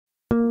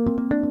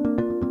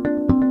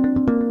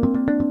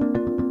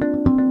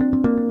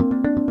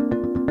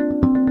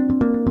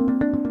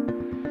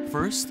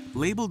First,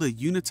 label the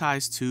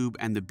unitized tube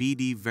and the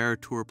BD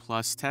Veritor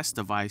Plus test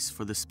device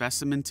for the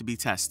specimen to be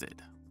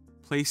tested.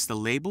 Place the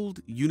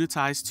labeled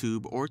unitized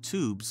tube or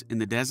tubes in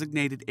the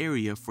designated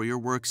area for your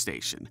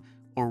workstation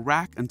or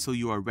rack until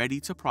you are ready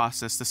to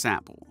process the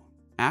sample.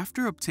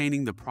 After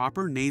obtaining the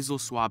proper nasal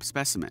swab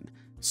specimen,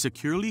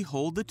 securely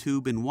hold the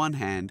tube in one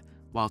hand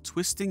while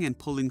twisting and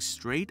pulling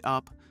straight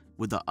up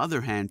with the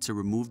other hand to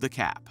remove the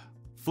cap.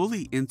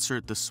 Fully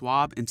insert the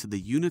swab into the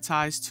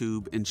unitized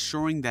tube,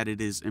 ensuring that it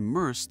is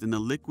immersed in the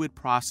liquid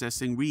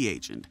processing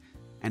reagent,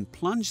 and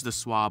plunge the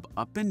swab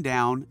up and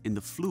down in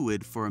the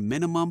fluid for a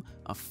minimum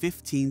of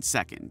 15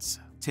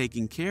 seconds,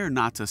 taking care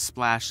not to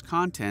splash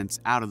contents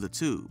out of the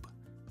tube.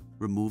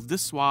 Remove the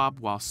swab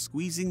while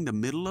squeezing the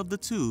middle of the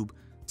tube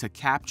to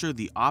capture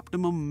the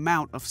optimum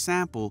amount of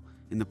sample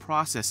in the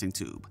processing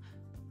tube.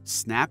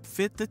 Snap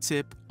fit the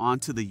tip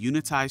onto the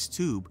unitized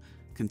tube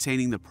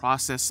containing the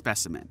processed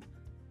specimen.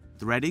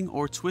 Threading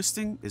or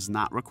twisting is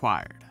not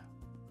required.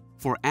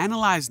 For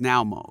Analyze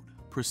Now mode,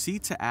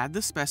 proceed to add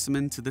the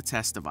specimen to the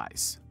test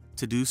device.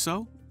 To do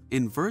so,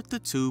 invert the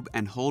tube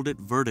and hold it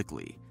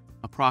vertically,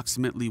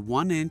 approximately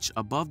 1 inch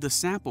above the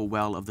sample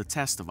well of the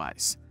test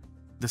device.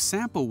 The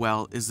sample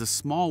well is the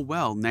small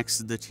well next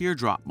to the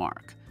teardrop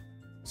mark.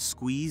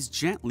 Squeeze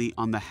gently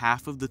on the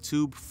half of the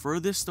tube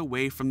furthest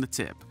away from the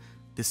tip,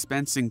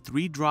 dispensing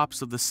 3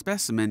 drops of the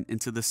specimen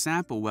into the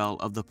sample well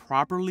of the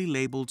properly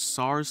labeled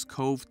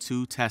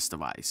SARS-CoV-2 test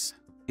device.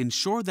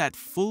 Ensure that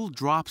full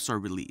drops are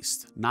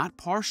released, not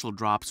partial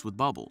drops with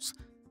bubbles.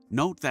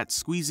 Note that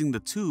squeezing the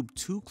tube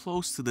too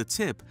close to the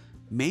tip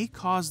may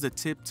cause the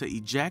tip to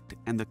eject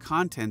and the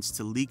contents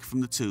to leak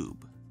from the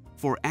tube.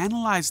 For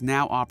Analyze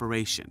Now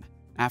operation,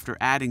 after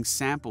adding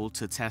sample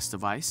to test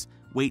device,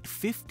 wait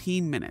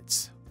 15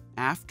 minutes.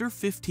 After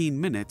 15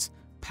 minutes,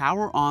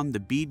 power on the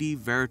BD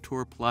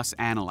Veritor Plus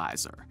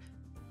analyzer.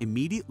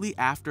 Immediately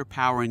after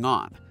powering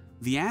on,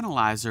 the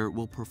analyzer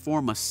will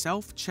perform a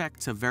self-check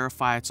to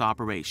verify its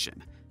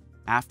operation.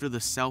 After the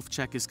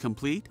self-check is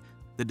complete,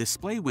 the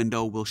display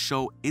window will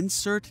show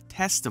Insert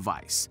Test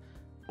Device,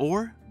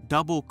 or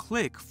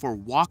double-click for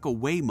Walk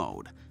Away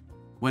mode.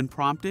 When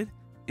prompted,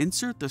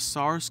 insert the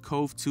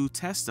SARS-CoV-2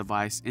 test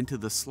device into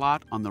the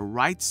slot on the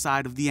right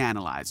side of the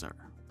analyzer.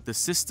 The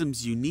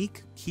system's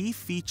unique key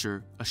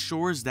feature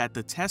assures that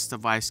the test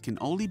device can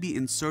only be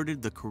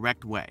inserted the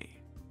correct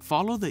way.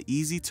 Follow the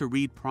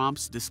easy-to-read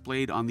prompts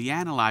displayed on the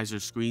analyzer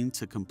screen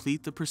to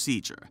complete the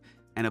procedure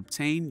and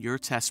obtain your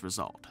test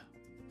result.